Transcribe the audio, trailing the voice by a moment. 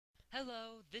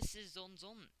Hello, this is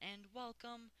Zonzon, and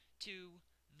welcome to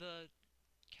the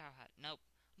Cowhat. Nope.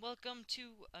 Welcome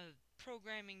to a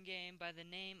programming game by the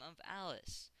name of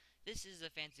Alice. This is a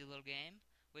fancy little game,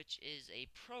 which is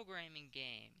a programming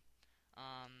game.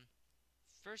 Um,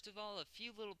 First of all, a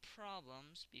few little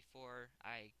problems before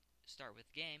I start with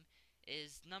the game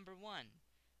is number one,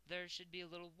 there should be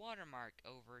a little watermark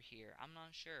over here. I'm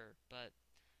not sure, but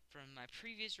from my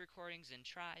previous recordings and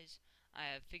tries, I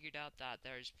have figured out that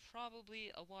there's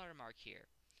probably a watermark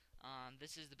here.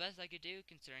 This is the best I could do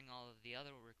considering all of the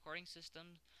other recording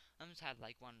systems. Had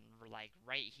like one like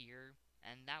right here,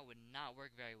 and that would not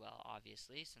work very well,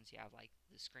 obviously, since you have like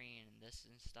the screen and this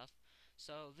and stuff.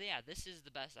 So yeah, this is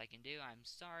the best I can do. I'm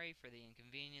sorry for the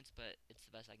inconvenience, but it's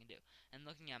the best I can do. And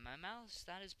looking at my mouse,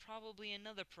 that is probably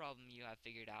another problem you have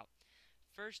figured out.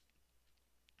 First,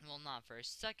 well, not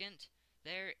first. Second,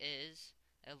 there is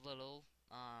a little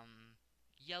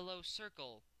yellow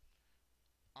circle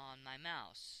on my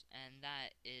mouse, and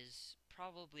that is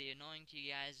probably annoying to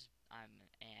you guys.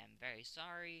 Am very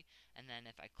sorry. And then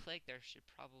if I click, there should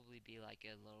probably be like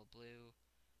a little blue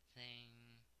thing.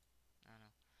 I don't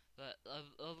know. But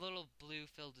a little blue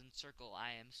filled in circle.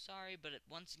 I am sorry, but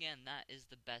once again, that is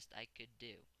the best I could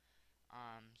do.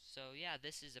 So yeah,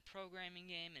 this is a programming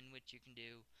game in which you can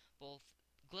do both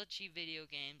glitchy video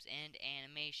games and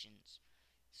animations.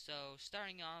 So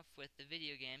starting off with the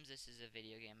video games, this is a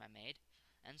video game I made,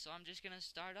 and so I'm just gonna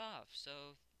start off.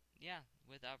 So yeah,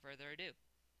 without further ado,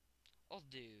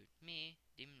 old dude, me,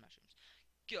 demon mushrooms.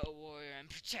 Go warrior and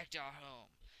protect our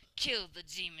home. Kill the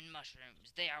demon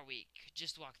mushrooms. They are weak.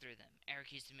 Just walk through them. Arrow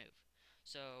keys to move.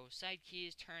 So side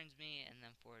keys turns me, and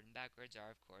then forward and backwards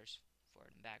are of course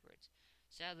forward and backwards.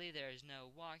 Sadly, there is no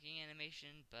walking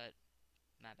animation, but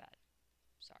my bad.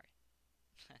 Sorry.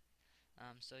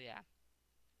 So yeah,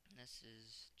 this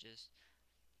is just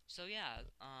so yeah.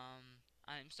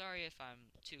 I'm sorry if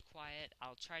I'm too quiet.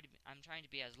 I'm trying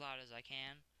to be as loud as I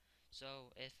can.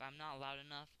 So if I'm not loud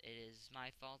enough, it is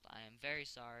my fault. I am very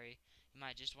sorry. You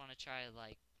might just want to try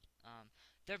like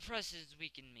their presence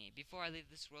weaken me. Before I leave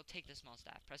this world, take the small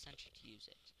staff. Press enter to use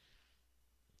it.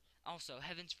 Also,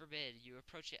 heavens forbid you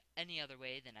approach it any other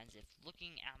way than as if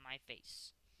looking at my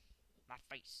face. My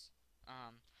face.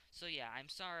 So yeah, I'm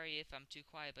sorry if I'm too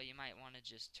quiet, but you might want to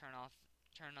just turn up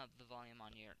the volume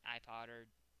on your iPod or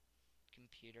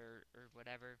computer or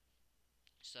whatever.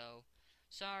 So,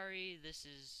 sorry, this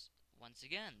is once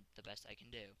again the best I can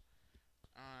do.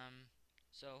 Um,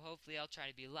 so hopefully I'll try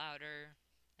to be louder,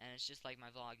 and it's just like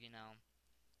my vlog, you know.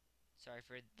 Sorry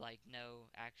for like no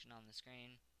action on the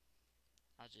screen.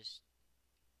 I'll just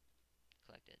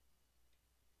collect it.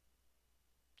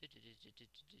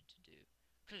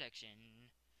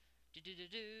 Collection.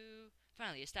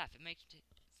 Finally, a staff. It makes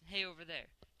hey over there.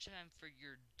 Time for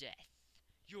your death.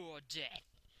 Your death.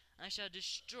 I shall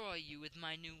destroy you with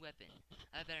my new weapon.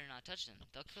 I better not touch them.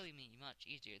 They'll kill me much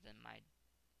easier than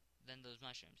those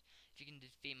mushrooms. If you can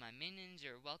defeat my minions,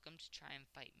 you're welcome to try and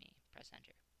fight me. Press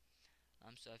enter.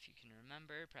 So if you can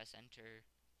remember, press enter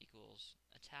equals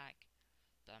attack.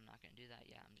 But I'm not gonna do that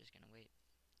yet. I'm just gonna wait.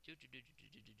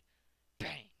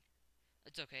 Bang!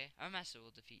 It's okay. Our master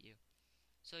will defeat you.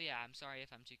 So yeah, I'm sorry if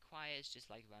I'm too quiet. It's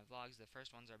just like my vlogs. The first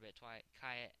ones are a bit quiet,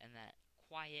 and then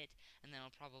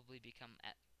it'll probably become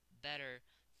better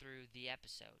through the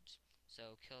episodes.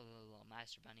 So kill the little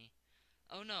master bunny.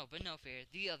 Oh no, but no fear,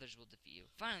 the others will defeat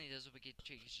you. Finally, those wicked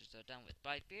creatures are done with.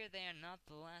 But I fear they are not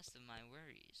the last of my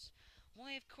worries.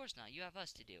 Why, of course not. You have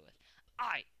us to deal with.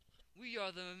 I! We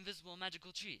are the invisible magical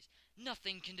trees.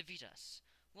 Nothing can defeat us.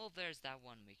 Well, there's that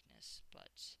one weakness, but...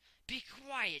 Be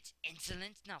quiet,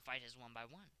 insolent! Now fight us one by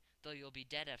one, though you'll be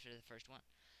dead after the first one.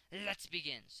 Let's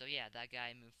begin. So yeah, that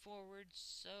guy moved forward,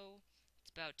 so...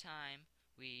 It's about time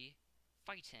we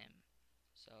fight him.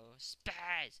 So,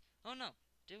 spaz! Oh no!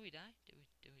 Did we die?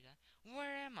 Did we die?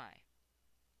 Where am I?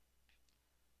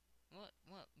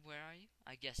 Where are you?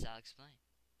 I guess I'll explain.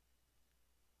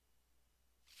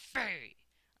 Fairy!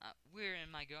 We're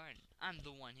in my garden. I'm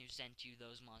the one who sent you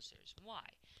those monsters. Why?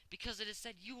 Because it is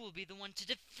said you will be the one to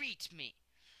defeat me.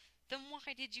 Then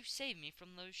why did you save me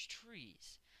from those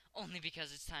trees? Only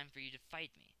because it's time for you to fight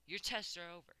me. Your tests are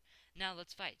over. Now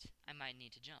let's fight. I might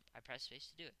need to jump. I press space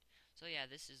to do it. So yeah,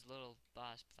 this is little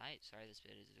boss fight. Sorry, this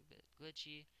bit is a bit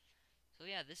glitchy. So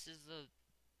yeah, this is the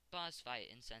boss fight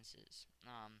in senses.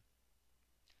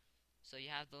 So you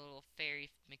have the little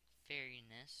fairy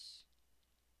McFairiness,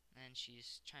 and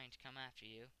she's trying to come after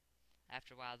you.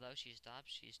 After a while, though, she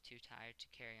stops. She's too tired to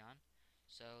carry on.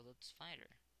 So let's fight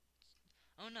her.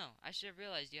 Oh no, I should have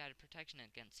realized you had a protection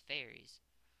against fairies.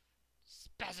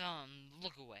 Spasm!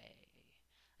 Look away.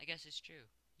 I guess it's true.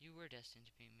 You were destined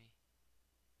to be me.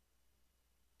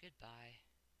 Goodbye.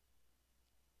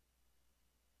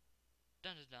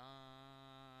 Dun dun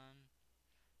dun.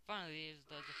 Finally,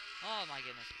 oh my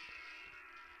goodness.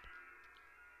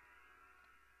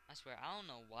 I swear, I don't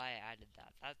know why I added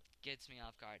that. That gets me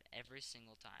off guard every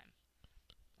single time.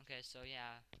 Okay, so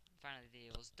yeah, finally the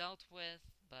evil's dealt with,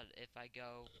 but if I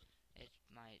go, it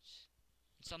might,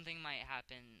 something might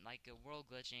happen, like a world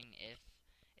glitching it,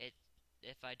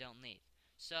 if I don't leave.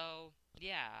 So,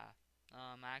 yeah,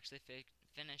 I actually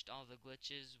finished all the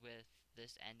glitches with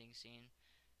this ending scene.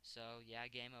 So, yeah,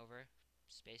 game over.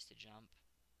 Space to jump.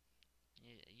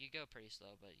 You go pretty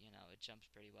slow, but, you know, it jumps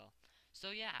pretty well. So,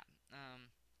 yeah,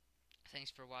 thanks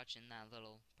for watching that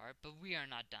little part, but we are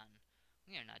not done.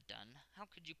 We are not done. How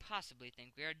could you possibly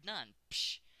think we are done?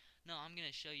 Psh! No, I'm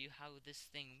gonna show you how this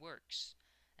thing works.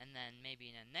 And then maybe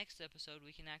in the next episode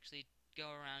we can actually go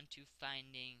around to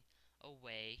finding a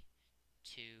way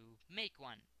to make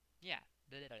one. Yeah.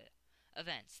 Blah, blah, blah.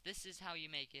 Events. This is how you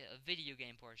make it a video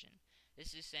game portion.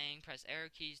 This is saying press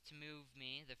arrow keys to move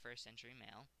me, the first century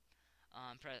male.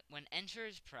 When enter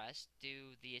is pressed,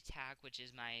 do the attack, which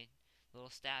is my little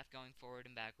staff going forward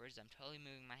and backwards. I'm totally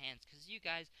moving my hands because you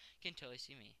guys can totally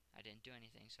see me. I didn't do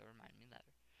anything, so remind me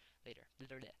later.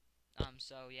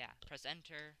 So yeah, press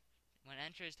enter. When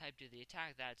enter is typed, do the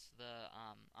attack. That's the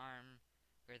arm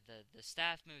or the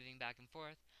staff moving back and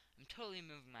forth. I'm totally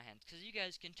moving my hands because you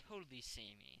guys can totally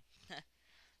see me.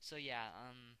 So yeah,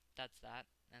 that's that.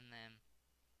 And then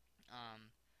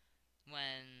um,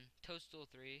 when Toadstool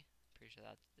 3, pretty sure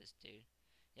that's this dude.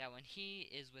 Yeah, when he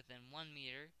is within 1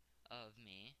 meter of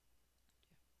me,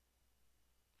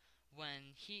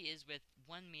 when he is with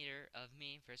 1 meter of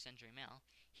me for a century male,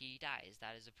 he dies.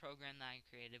 That is a program that I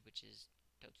created, which is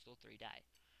Toadstool 3 die.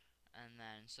 And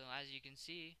then, so as you can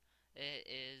see,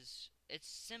 it's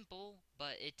simple,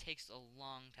 but it takes a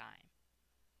long time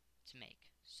to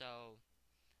make. So,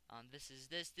 this is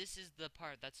the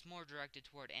part that's more directed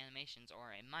toward animations,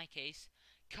 or in my case,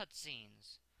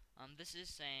 cutscenes. This is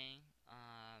saying,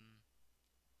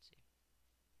 let's see,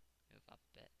 move up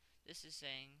a bit. This is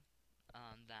saying,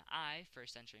 that I,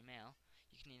 first century male,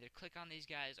 you can either click on these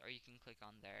guys or you can click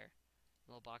on their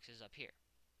little boxes up here.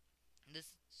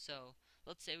 So,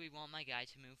 let's say we want my guy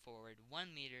to move forward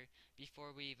 1 meter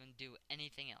before we even do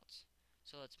anything else.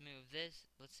 So let's move this,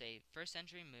 let's say first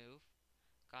century move,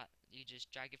 you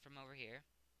just drag it from over here,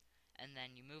 and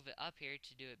then you move it up here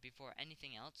to do it before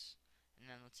anything else, and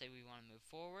then let's say we want to move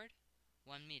forward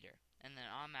 1 meter, and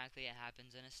then automatically it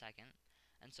happens in a second.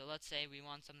 And so let's say we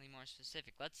want something more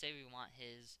specific. Let's say we want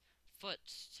his foot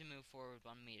to move forward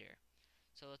 1 meter.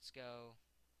 So let's go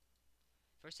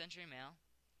first century male,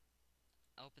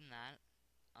 open that,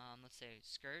 let's say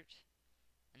skirt,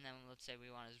 and then let's say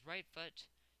we want his right foot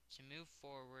to move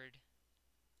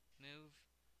move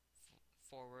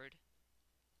forward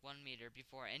 1 meter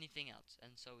before anything else.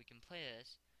 And so we can play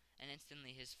this, and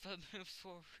instantly his foot moves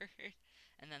forward,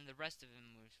 and then the rest of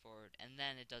him moves forward, and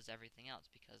then it does everything else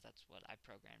because that's what I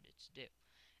programmed it to do.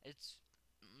 It's,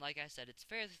 like I said, it's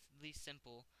fairly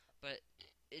simple, but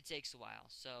it takes a while,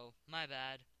 so my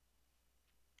bad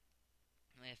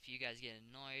if you guys get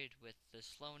annoyed with the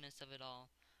slowness of it all,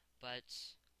 but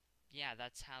yeah,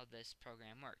 that's how this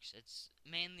program works. It's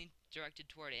mainly directed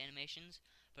toward animations,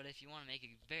 but if you want to make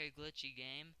a very glitchy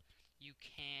game, you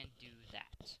can do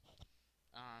that.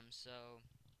 I'm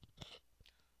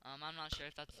not sure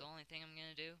if that's the only thing I'm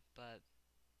gonna do, but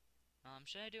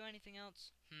should I do anything else?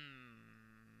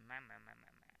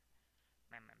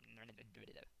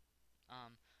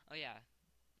 Oh yeah,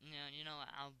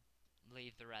 I'll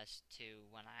leave the rest to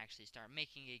when I actually start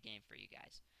making a game for you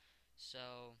guys.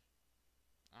 So,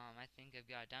 I think I've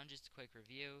got down just a quick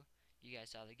review. You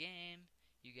guys saw the game.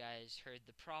 You guys heard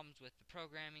the problems with the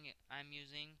programming I'm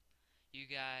using. You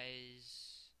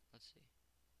guys, let's see.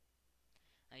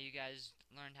 You guys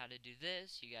learned how to do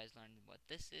this. You guys learned what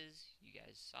this is. You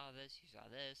guys saw this. You saw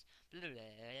this. Blah, blah,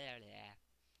 blah, blah.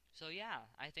 So yeah,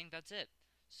 I think that's it.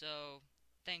 So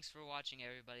thanks for watching,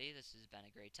 everybody. This has been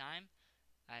a great time.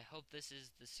 I hope this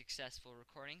is the successful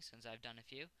recording since I've done a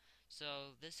few.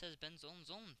 So this has been Zone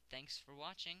Zone. Thanks for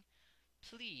watching.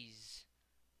 Please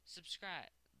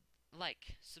subscribe,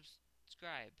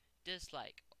 subscribe,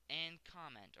 dislike, and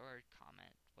comment, or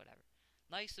comment, whatever.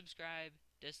 Like, subscribe,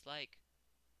 dislike,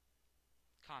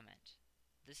 comment.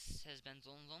 This has been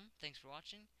Zone Zone. Thanks for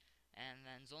watching, and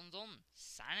then Zone Zone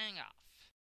signing off.